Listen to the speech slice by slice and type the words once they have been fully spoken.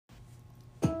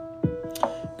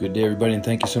Good day, everybody, and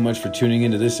thank you so much for tuning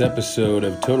into this episode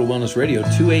of Total Wellness Radio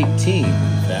 218. In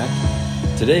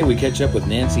fact, today we catch up with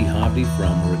Nancy Hovde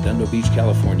from Redondo Beach,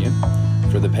 California.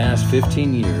 For the past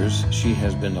 15 years, she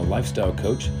has been a lifestyle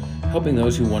coach, helping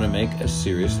those who want to make a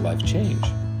serious life change.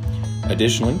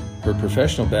 Additionally, her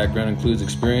professional background includes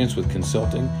experience with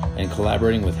consulting and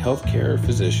collaborating with healthcare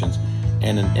physicians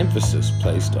and an emphasis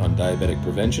placed on diabetic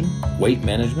prevention, weight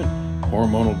management,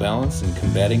 hormonal balance, and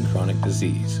combating chronic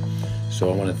disease. So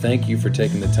I want to thank you for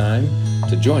taking the time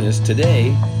to join us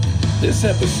today, this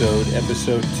episode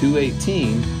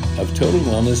 218 of Total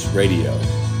Wellness Radio.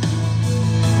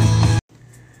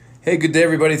 Hey, good day,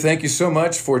 everybody. Thank you so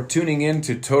much for tuning in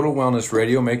to Total Wellness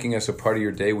Radio, making us a part of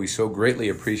your day. We so greatly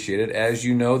appreciate it. As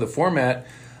you know, the format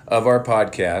of our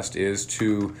podcast is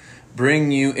to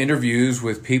bring you interviews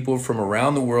with people from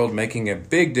around the world making a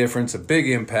big difference, a big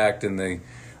impact in the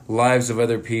lives of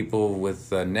other people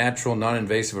with natural,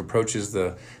 non-invasive approaches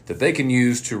that they can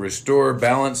use to restore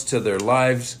balance to their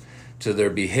lives, to their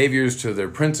behaviors, to their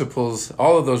principles,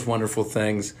 all of those wonderful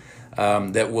things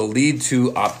that will lead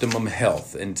to optimum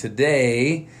health. And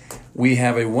today we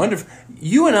have a wonderful,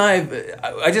 you and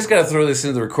I just got to throw this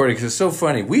into the recording because it's so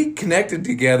funny. We connected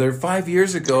together 5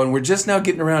 years ago and we're just now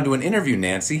getting around to an interview,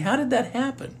 Nancy. How did that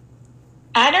happen?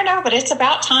 I don't know, but it's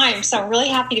about time, so I'm really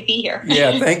happy to be here.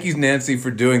 Yeah, thank you, Nancy,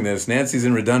 for doing this. Nancy's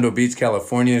in Redondo Beach,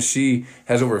 California. She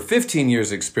has over 15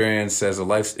 years' experience as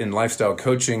in lifestyle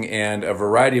coaching and a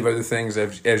variety of other things.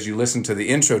 As you listen to the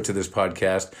intro to this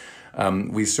podcast,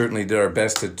 we certainly did our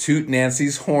best to toot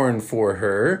Nancy's horn for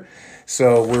her.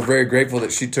 So we're very grateful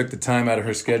that she took the time out of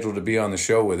her schedule to be on the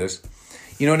show with us.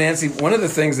 You know, Nancy, one of the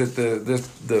things that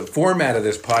the format of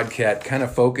this podcast kind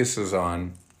of focuses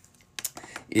on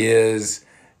is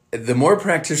the more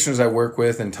practitioners I work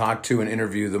with and talk to and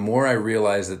interview, the more I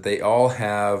realize that they all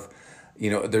have,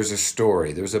 there's a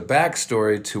story. There's a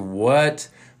backstory to what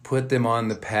put them on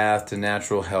the path to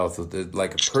natural health,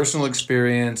 like a personal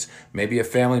experience, maybe a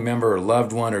family member or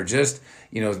loved one, or just,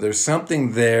 there's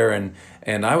something there.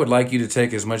 And I would like you to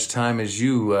take as much time as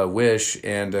you wish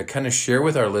and kind of share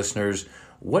with our listeners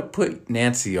what put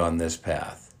Nancy on this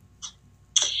path.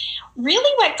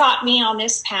 Really what got me on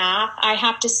this path, I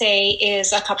have to say,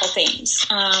 is a couple things.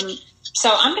 So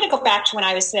I'm going to go back to when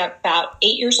I was about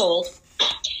 8 years old.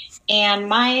 And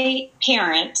my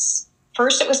parents,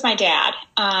 first it was my dad.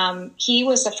 He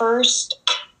was the first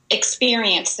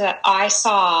experience that I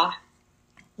saw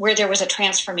where there was a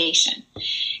transformation.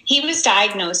 He was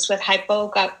diagnosed with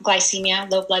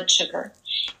hypoglycemia, low blood sugar.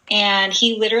 And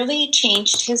he literally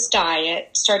changed his diet,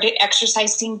 started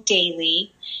exercising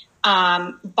daily,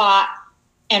 bought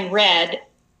and read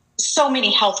so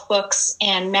many health books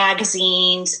and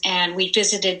magazines, and we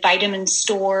visited vitamin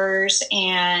stores.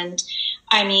 And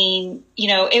I mean,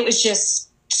 it was just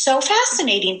so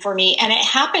fascinating for me. And it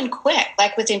happened quick,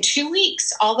 like within 2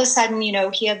 weeks, all of a sudden, he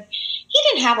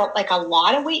didn't have a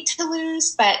lot of weight to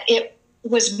lose, but it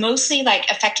was mostly like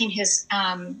affecting his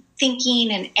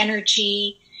thinking and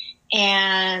energy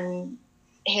and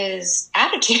his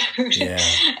attitude. Yeah.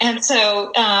 And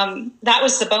so that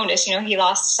was the bonus. He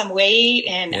lost some weight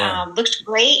and looked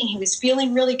great, and he was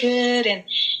feeling really good.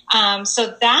 And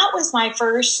so that was my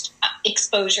first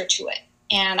exposure to it.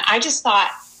 And I just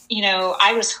thought,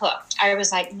 I was hooked. I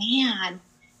was like, man,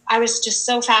 I was just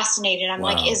so fascinated. I'm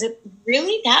like, is it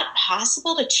really that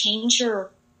possible to change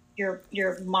your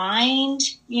mind,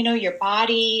 your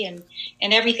body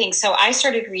and everything. So I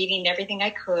started reading everything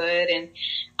I could. And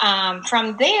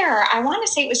from there, I want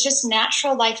to say it was just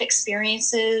natural life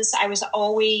experiences. I was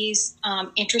always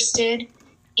interested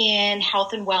in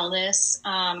health and wellness.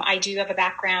 I do have a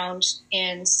background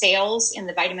in sales in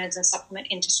the vitamins and supplement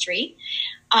industry.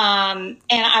 And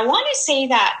I want to say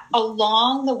that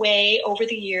along the way, over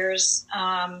the years,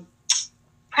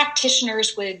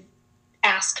 practitioners would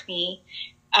ask me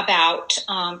about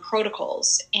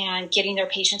protocols and getting their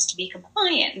patients to be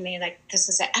compliant. And they're like, this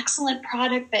is an excellent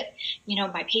product, but,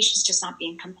 my patient's just not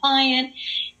being compliant.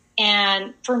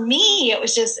 And for me, it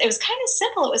was kind of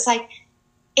simple. It was like,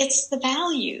 it's the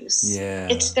values. Yeah.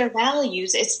 It's their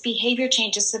values. It's behavior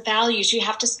change. It's the values. You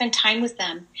have to spend time with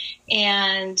them.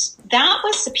 And that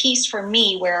was the piece for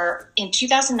me where in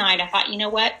 2009, I thought, you know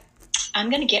what? I'm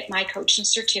going to get my coaching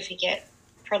certificate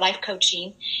for life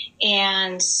coaching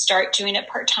and start doing it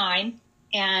part-time.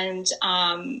 And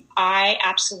I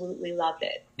absolutely loved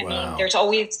it. I mean, there's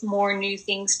always more new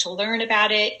things to learn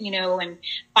about it, and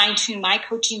fine-tune my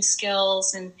coaching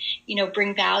skills and,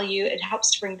 bring value. It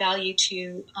helps to bring value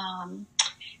to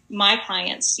my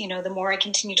clients, the more I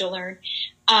continue to learn.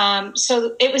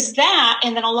 So it was that.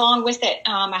 And then along with it,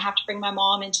 I have to bring my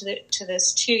mom into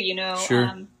this too,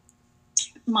 Sure.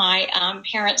 my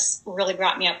parents really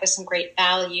brought me up with some great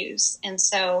values. And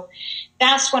so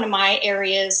that's one of my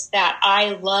areas that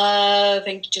I love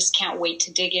and just can't wait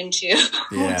to dig into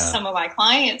with some of my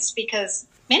clients, because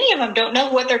many of them don't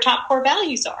know what their top core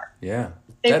values are. Yeah.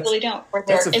 They really don't. Or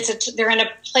they're in a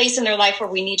place in their life where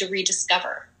we need to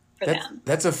rediscover for them.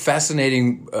 That's a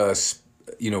fascinating,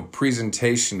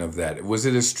 presentation of that. Was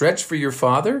it a stretch for your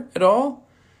father at all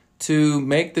to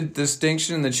make the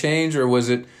distinction and the change, or was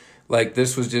it like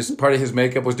this was just part of his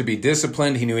makeup was to be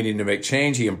disciplined? He knew he needed to make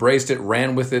change. He embraced it,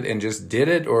 ran with it, and just did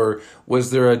it? Or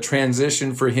was there a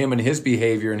transition for him and his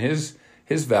behavior and his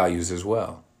values as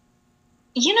well?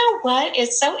 You know what?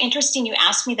 It's so interesting you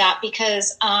asked me that,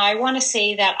 because I want to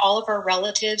say that all of our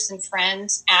relatives and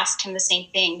friends asked him the same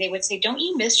thing. They would say, don't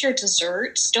you miss your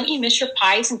desserts? Don't you miss your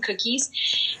pies and cookies?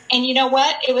 And you know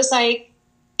what? It was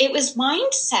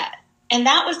mindset. And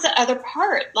that was the other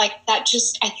part. Like that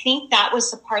I think that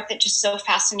was the part that just so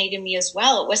fascinated me as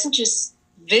well. It wasn't just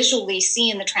visually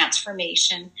seeing the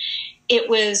transformation. It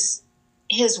was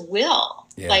his will.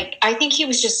 Yeah. Like, I think he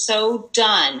was just so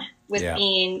done with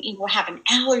being, having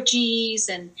allergies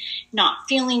and not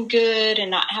feeling good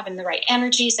and not having the right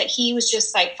energies, that he was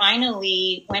just like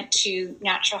finally went to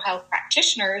natural health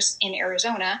practitioners in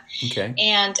Arizona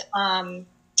and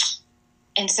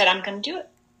said, I'm going to do it.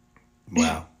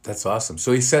 Wow. That's awesome.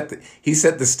 So he set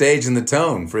the stage and the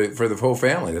tone for the whole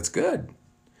family. That's good.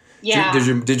 Yeah.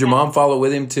 Did your mom follow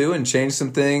with him too and change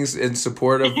some things in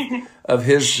support of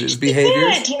his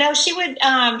behaviors? She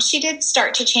did. She did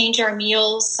start to change our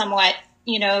meals somewhat.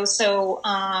 So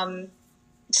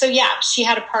yeah, she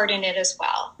had a part in it as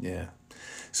well. Yeah.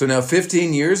 So now,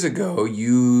 15 years ago,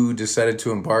 you decided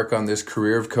to embark on this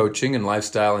career of coaching and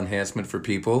lifestyle enhancement for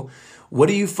people. What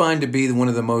do you find to be one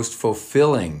of the most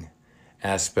fulfilling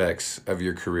aspects of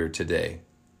your career today?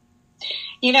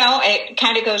 It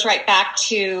kind of goes right back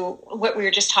to what we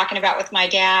were just talking about with my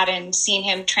dad and seeing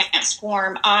him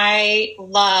transform. I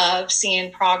love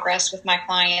seeing progress with my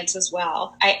clients as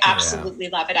well. I absolutely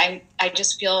love it. I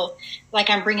just feel like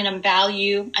I'm bringing them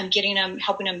value. I'm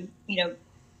helping them,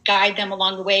 guide them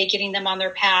along the way, getting them on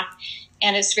their path.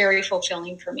 And it's very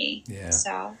fulfilling for me. Yeah.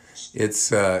 So it's,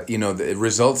 the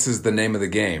results is the name of the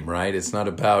game, right? It's not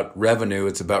about revenue.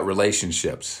 It's about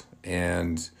relationships.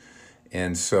 And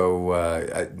so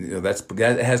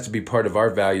that has to be part of our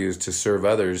values, to serve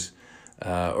others,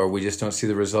 or we just don't see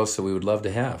the results that we would love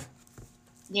to have.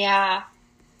 Yeah.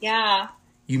 Yeah.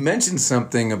 You mentioned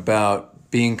something about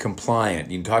being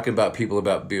compliant. You're talking about people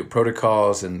about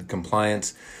protocols and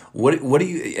compliance. What do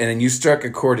you, and you struck a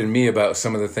chord in me about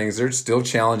some of the things that are still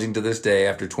challenging to this day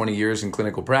after 20 years in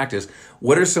clinical practice.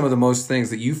 What are some of the most things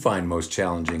that you find most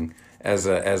challenging as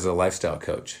a lifestyle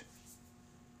coach?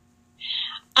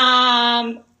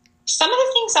 Some of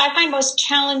the things I find most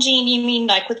challenging, you mean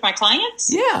like with my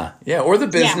clients? Yeah. Or the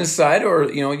business side, or,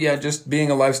 just being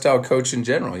a lifestyle coach in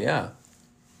general. Yeah.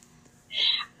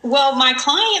 Well, my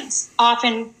clients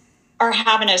often are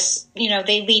having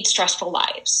they lead stressful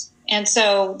lives. And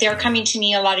so they're coming to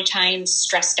me a lot of times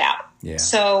stressed out. Yeah.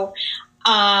 So,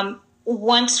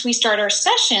 once we start our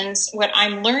sessions, what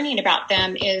I'm learning about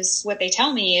them is what they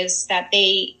tell me is that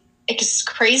as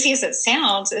crazy as it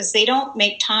sounds, is they don't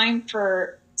make time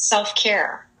for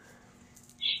self-care.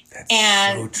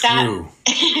 That's so true.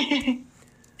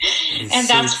 And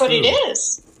that's what it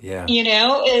is. Yeah.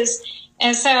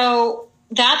 And so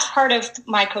that's part of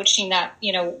my coaching, that,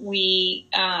 we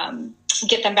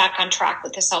get them back on track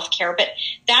with the self-care. But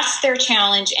that's their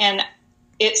challenge. And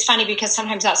it's funny because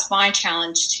sometimes that's my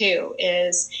challenge too,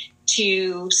 is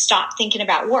to stop thinking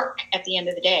about work at the end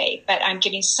of the day. But I'm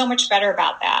getting so much better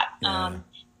about that. Yeah.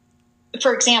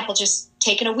 For example, just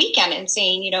taking a weekend and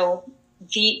saying,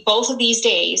 both of these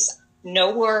days,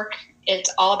 no work.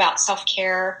 It's all about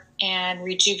self-care and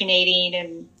rejuvenating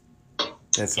and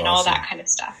awesome. All that kind of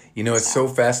stuff. It's so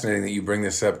fascinating that you bring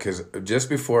this up, because just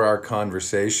before our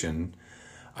conversation,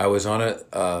 I was on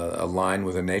a line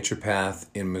with a naturopath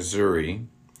in Missouri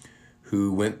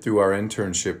who went through our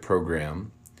internship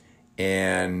program,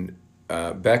 and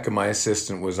Becca, my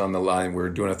assistant, was on the line. We were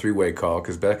doing a 3-way call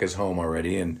because Becca's home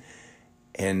already, and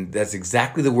that's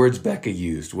exactly the words Becca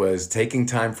used, was taking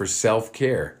time for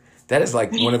self-care. That is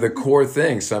like one of the core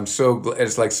things. So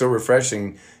it's like so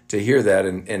refreshing to hear that,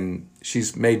 and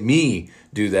she's made me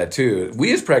do that too.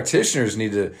 We as practitioners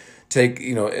need to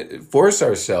force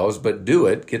ourselves, but do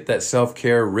it. Get that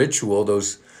self-care ritual,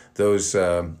 those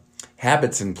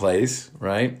habits in place,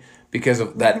 right? Because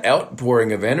of that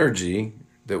outpouring of energy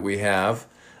that we have,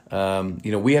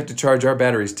 we have to charge our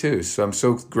batteries too. So I'm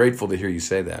so grateful to hear you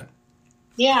say that.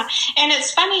 Yeah. And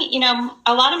it's funny,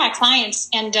 a lot of my clients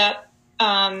end up,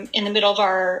 in the middle of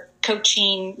our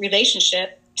coaching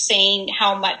relationship saying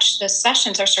how much the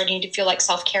sessions are starting to feel like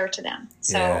self-care to them.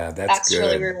 So that's good.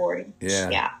 Really rewarding.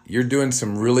 Yeah. You're doing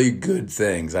some really good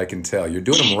things. I can tell you're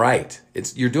doing them right.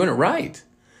 You're doing it right.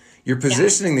 You're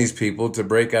positioning these people to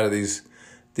break out of these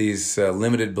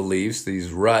limited beliefs,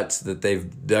 these ruts that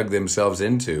they've dug themselves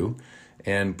into,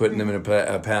 and putting them in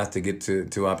a path to get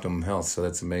to optimum health. So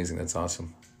that's amazing. That's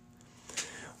awesome.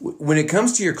 When it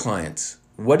comes to your clients,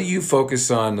 what do you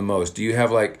focus on the most? Do you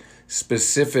have like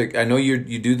specific, I know you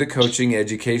do the coaching,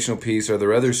 educational piece. Are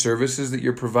there other services that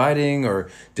you're providing or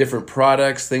different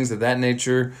products, things of that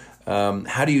nature?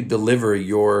 How do you deliver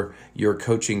your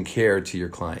coaching care to your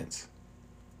clients?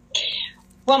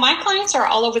 Well, my clients are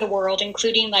all over the world,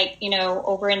 including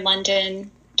over in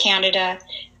London, Canada.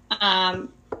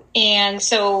 And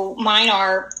so mine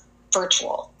are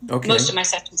virtual. Okay. Most of my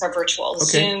sessions are virtual,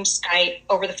 Zoom, Skype,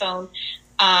 over the phone.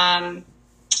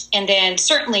 And then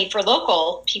certainly for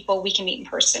local people, we can meet in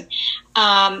person.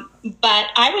 But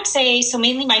I would say, so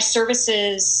mainly my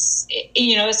services,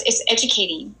 is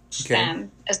educating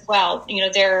them as well.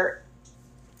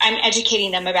 I'm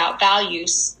educating them about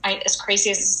values. As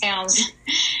crazy as it sounds,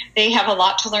 they have a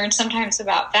lot to learn sometimes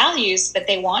about values, but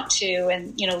they want to,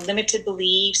 and, limited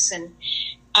beliefs. And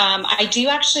I do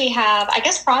actually have, I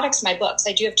guess, products in my books.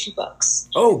 I do have 2 books.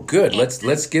 Oh, good.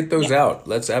 Let's get those out.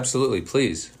 Let's absolutely,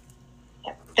 please.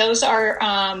 Those are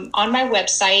on my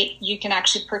website. You can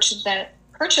actually purchase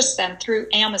them through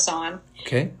Amazon.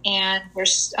 Okay. And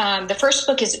there's the first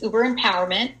book is Uber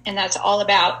Empowerment, and that's all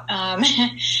about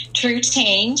true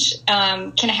change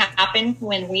can happen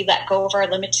when we let go of our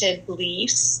limited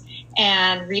beliefs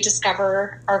and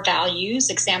rediscover our values,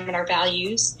 examine our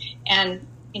values, and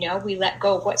we let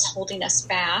go of what's holding us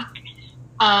back.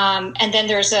 And then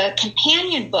there's a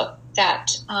companion book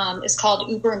that is called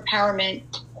Uber Empowerment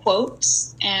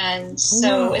Quotes, and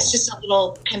so it's just a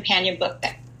little companion book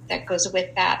that goes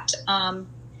with that.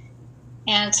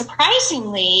 And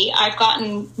surprisingly, I've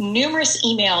gotten numerous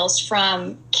emails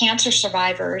from cancer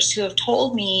survivors who have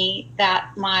told me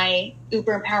that my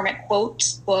Uber Empowerment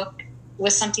Quotes book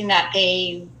was something that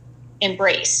they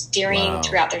embraced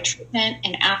throughout their treatment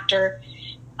and after.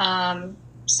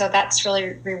 So that's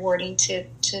really rewarding to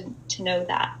know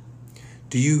that.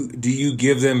 Do you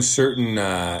give them certain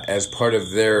as part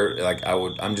of their,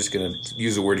 I'm just going to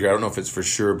use a word here, I don't know if it's for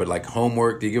sure, but like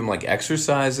homework, do you give them like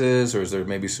exercises, or is there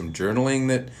maybe some journaling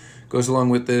that goes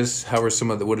along with this? What are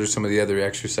some of the other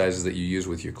exercises that you use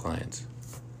with your clients?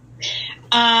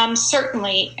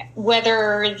 Certainly,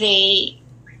 whether they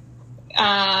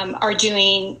are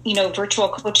doing, virtual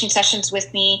coaching sessions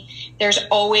with me, there's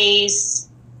always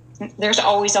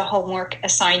a homework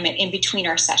assignment in between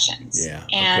our sessions. Yeah.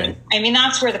 And I mean,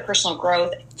 that's where the personal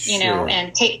growth,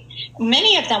 and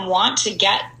many of them want to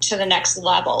get to the next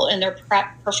level in their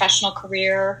professional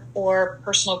career or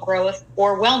personal growth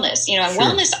or wellness, and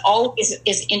wellness always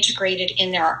is integrated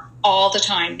in there all the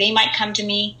time. They might come to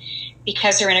me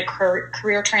because they're in a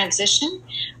career transition,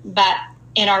 but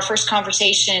in our first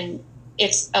conversation,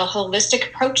 it's a holistic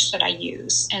approach that I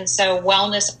use. And so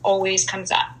wellness always comes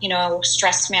up,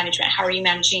 stress management. How are you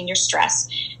managing your stress?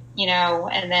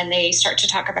 And then they start to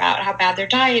talk about how bad their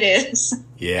diet is.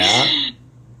 Yeah.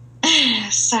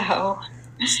 So.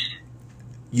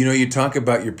 You talk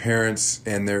about your parents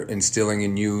and they're instilling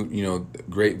in you,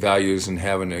 great values and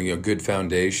having a good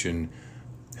foundation.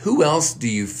 Who else do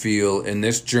you feel in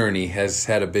this journey has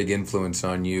had a big influence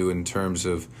on you in terms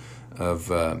of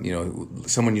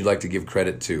someone you'd like to give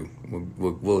credit to?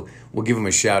 We'll give them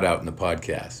a shout out in the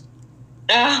podcast.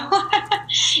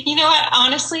 You know what?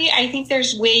 Honestly, I think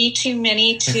there's way too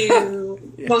many to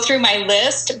go through my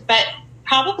list, but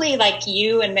probably like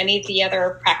you and many of the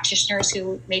other practitioners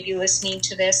who may be listening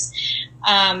to this,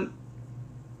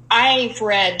 I've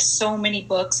read so many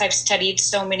books. I've studied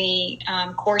so many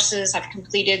courses. I've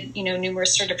completed,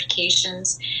 numerous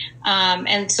certifications.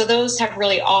 And so those have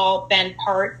really all been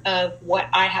part of what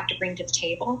I have to bring to the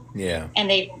table. Yeah. And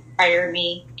they've inspired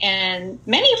me. And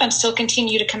many of them still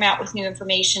continue to come out with new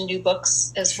information, new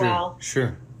books as well.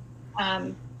 Sure.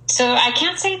 So I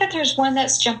can't say that there's one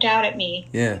that's jumped out at me.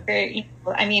 Yeah.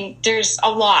 I mean, there's a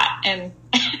lot. And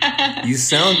you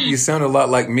sound a lot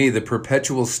like me, the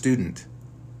perpetual student.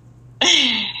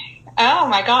 Oh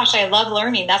my gosh, I love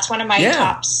learning. That's one of my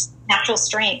top natural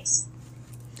strengths.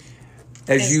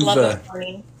 As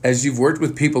you've worked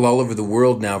with people all over the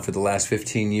world now for the last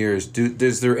 15 years,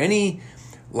 is there any,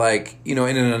 in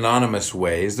an anonymous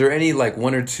way, is there any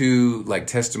one or two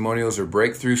testimonials or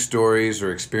breakthrough stories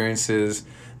or experiences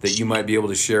that you might be able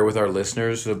to share with our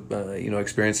listeners,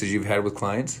 experiences you've had with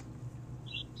clients?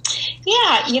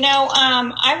 Yeah,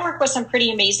 I work with some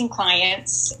pretty amazing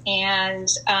clients, and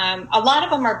a lot of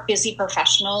them are busy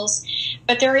professionals,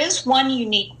 but there is one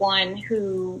unique one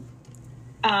who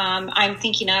I'm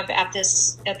thinking of at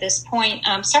this point.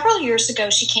 Several years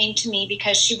ago, she came to me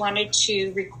because she wanted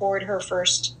to record her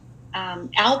first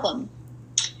album,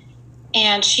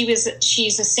 and she's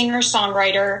a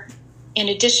singer-songwriter in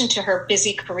addition to her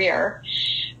busy career.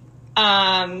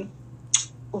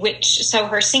 So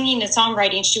her singing and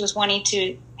songwriting, she was wanting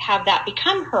to have that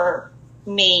become her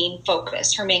main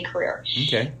focus, her main career.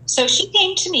 Okay. So she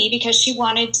came to me because she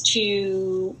wanted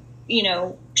to,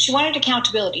 she wanted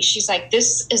accountability. She's like,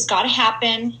 this has got to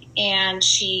happen. And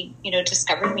she,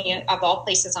 discovered me of all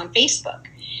places on Facebook.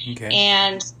 Okay.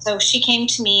 And so she came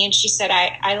to me and she said,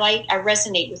 I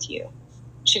resonate with you.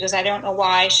 She goes, I don't know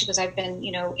why. She goes, I've been,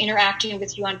 interacting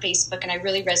with you on Facebook, and I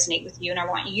really resonate with you, and I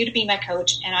want you to be my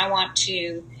coach, and I want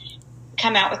to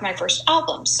come out with my first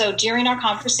album. So during our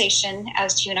conversation,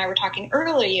 as you and I were talking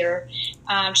earlier,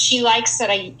 she likes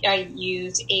that I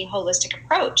use a holistic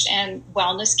approach, and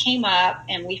wellness came up,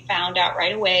 and we found out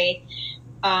right away,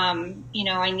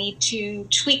 I need to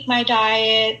tweak my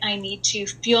diet. I need to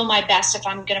feel my best if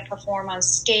I'm going to perform on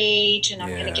stage, and I'm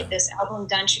going to get this album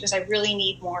done. She goes, I really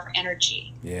need more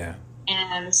energy. Yeah.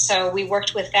 And so we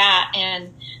worked with that.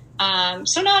 And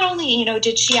so not only,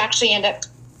 did she actually end up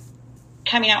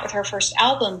coming out with her first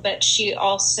album, but she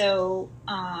also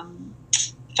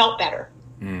felt better.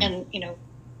 And,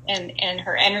 and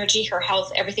her energy, her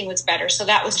health, everything was better. So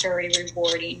that was very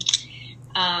rewarding.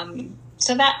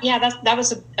 So that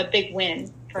was a big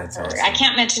win for That's her. awesome. I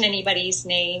can't mention anybody's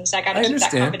names. I got to keep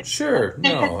that understand. confidential. Sure.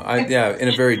 No, in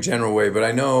a very general way, but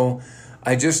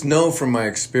I just know from my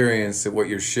experience that what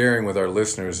you're sharing with our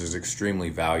listeners is extremely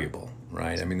valuable,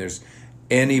 right? I mean,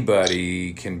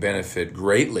 anybody can benefit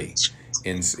greatly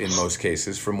in most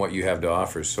cases from what you have to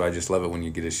offer. So I just love it when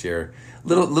you get to share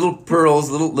little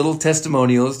pearls, little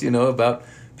testimonials, about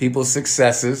people's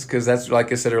successes, because that's,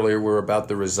 like I said earlier, we're about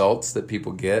the results that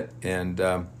people get. And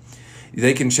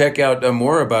they can check out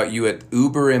more about you at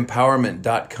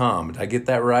uberimpowerment.com. Did I get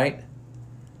that right?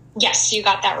 Yes, you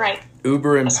got that right.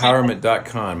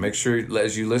 uberimpowerment.com. Make sure,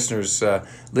 as you listeners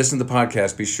listen to the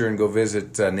podcast, be sure and go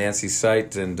visit Nancy's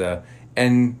site and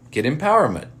get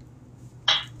empowerment.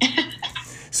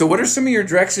 So what are some of your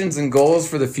directions and goals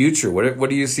for the future? What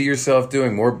do you see yourself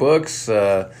doing? More books,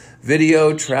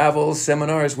 video, travel,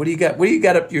 seminars? What do you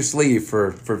got up your sleeve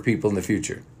for people in the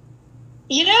future?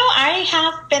 I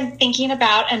have been thinking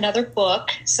about another book,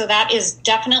 so that is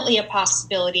definitely a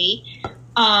possibility.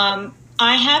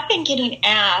 I have been getting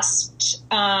asked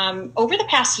over the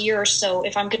past year or so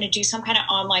if I'm going to do some kind of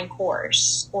online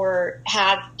course or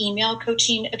have email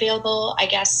coaching available. I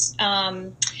guess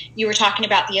you were talking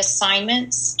about the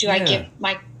assignments. Do I give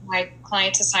my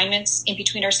clients assignments in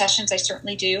between our sessions? I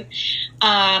certainly do.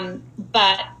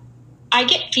 But I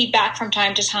get feedback from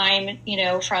time to time,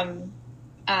 from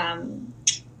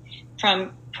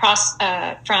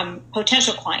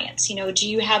potential clients. Do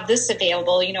you have this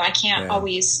available? I can't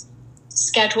always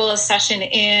schedule a session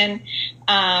in,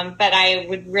 but I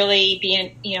would really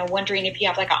be wondering if you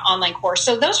have like an online course.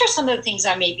 So those are some of the things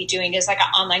I may be doing, is like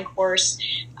an online course,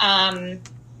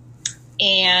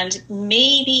 and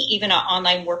maybe even an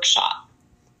online workshop.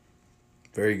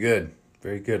 Very good.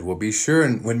 Very good. Well, be sure,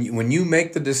 and when you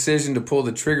make the decision to pull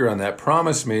the trigger on that,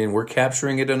 promise me, and we're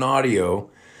capturing it in audio,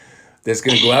 that's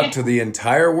going to go out to the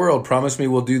entire world. Promise me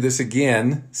we'll do this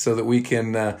again so that we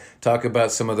can talk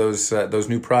about some of those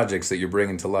new projects that you're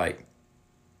bringing to light.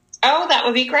 Oh, that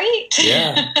would be great.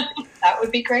 Yeah. That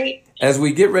would be great. As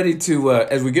we get ready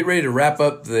to wrap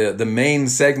up the main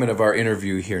segment of our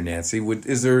interview here, Nancy,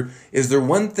 is there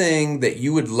one thing that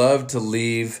you would love to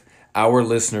leave our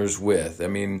listeners with? I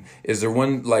mean, is there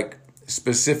one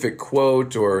specific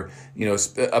quote or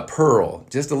a pearl,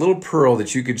 just a little pearl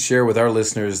that you could share with our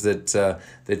listeners that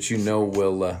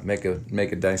will make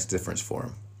a nice difference for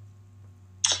them?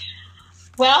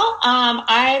 Well,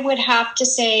 I would have to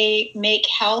say make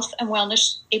health and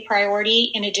wellness a priority,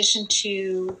 in addition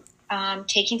to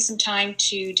taking some time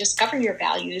to discover your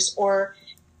values, or,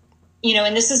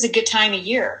 and this is a good time of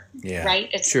year, right?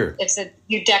 It's a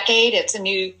new decade. It's a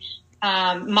new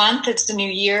month. It's a new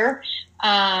year.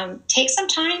 Take some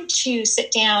time to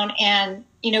sit down and,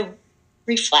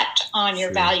 reflect on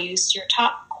your values, your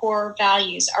top core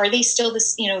values. Are they still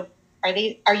this,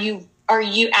 are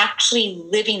you actually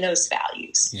living those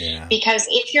values? Yeah. Because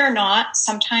if you're not,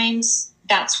 sometimes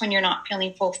that's when you're not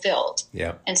feeling fulfilled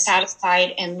and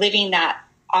satisfied and living that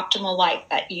optimal life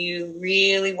that you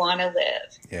really want to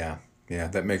live. Yeah. Yeah.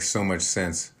 That makes so much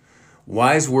sense.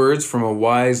 Wise words from a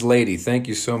wise lady. Thank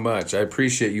you so much. I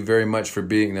appreciate you very much for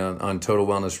being on Total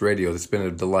Wellness Radio. It's been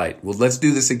a delight. Well, let's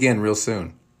do this again real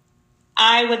soon.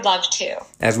 I would love to.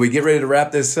 As we get ready to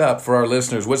wrap this up for our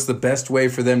listeners, what's the best way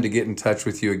for them to get in touch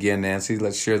with you again, Nancy?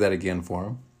 Let's share that again for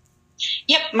them.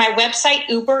 Yep, my website,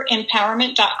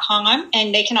 uberimpowerment.com,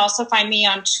 and they can also find me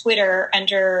on Twitter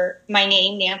under my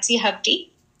name, Nancy Hovde,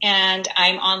 and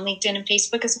I'm on LinkedIn and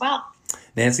Facebook as well.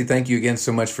 Nancy, thank you again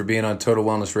so much for being on Total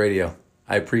Wellness Radio.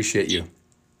 I appreciate you.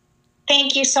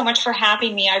 Thank you so much for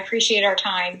having me. I appreciate our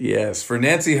time. Yes. For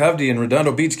Nancy Hovde in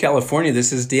Redondo Beach, California,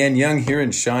 this is Dan Young here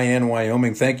in Cheyenne,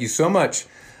 Wyoming. Thank you so much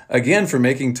again for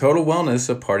making Total Wellness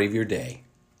a part of your day.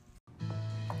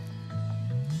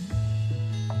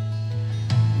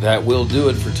 That will do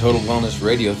it for Total Wellness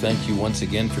Radio. Thank you once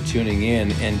again for tuning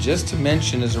in. And just to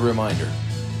mention as a reminder,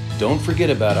 don't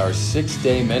forget about our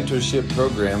 6-day mentorship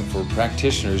program for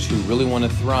practitioners who really want to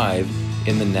thrive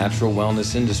in the natural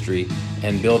wellness industry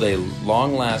and build a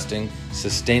long-lasting,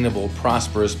 sustainable,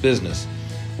 prosperous business.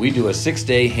 We do a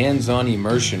 6-day hands-on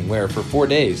immersion where for 4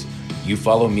 days you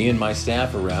follow me and my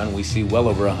staff around. We see well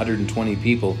over 120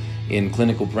 people in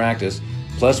clinical practice.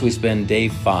 Plus we spend day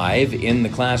 5 in the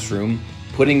classroom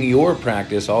putting your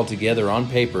practice all together on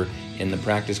paper in the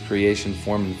practice creation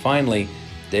form. And finally,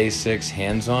 day 6,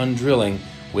 hands-on drilling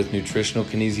with nutritional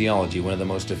kinesiology, one of the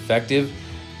most effective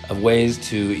of ways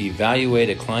to evaluate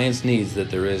a client's needs that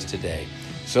there is today.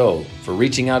 So for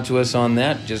reaching out to us on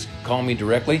that, just call me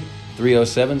directly,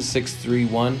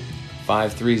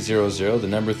 307-631-5300, the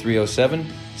number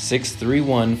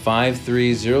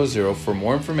 307-631-5300 for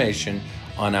more information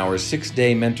on our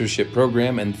 6-day mentorship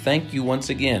program. And thank you once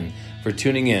again for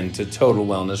tuning in to Total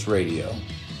Wellness Radio.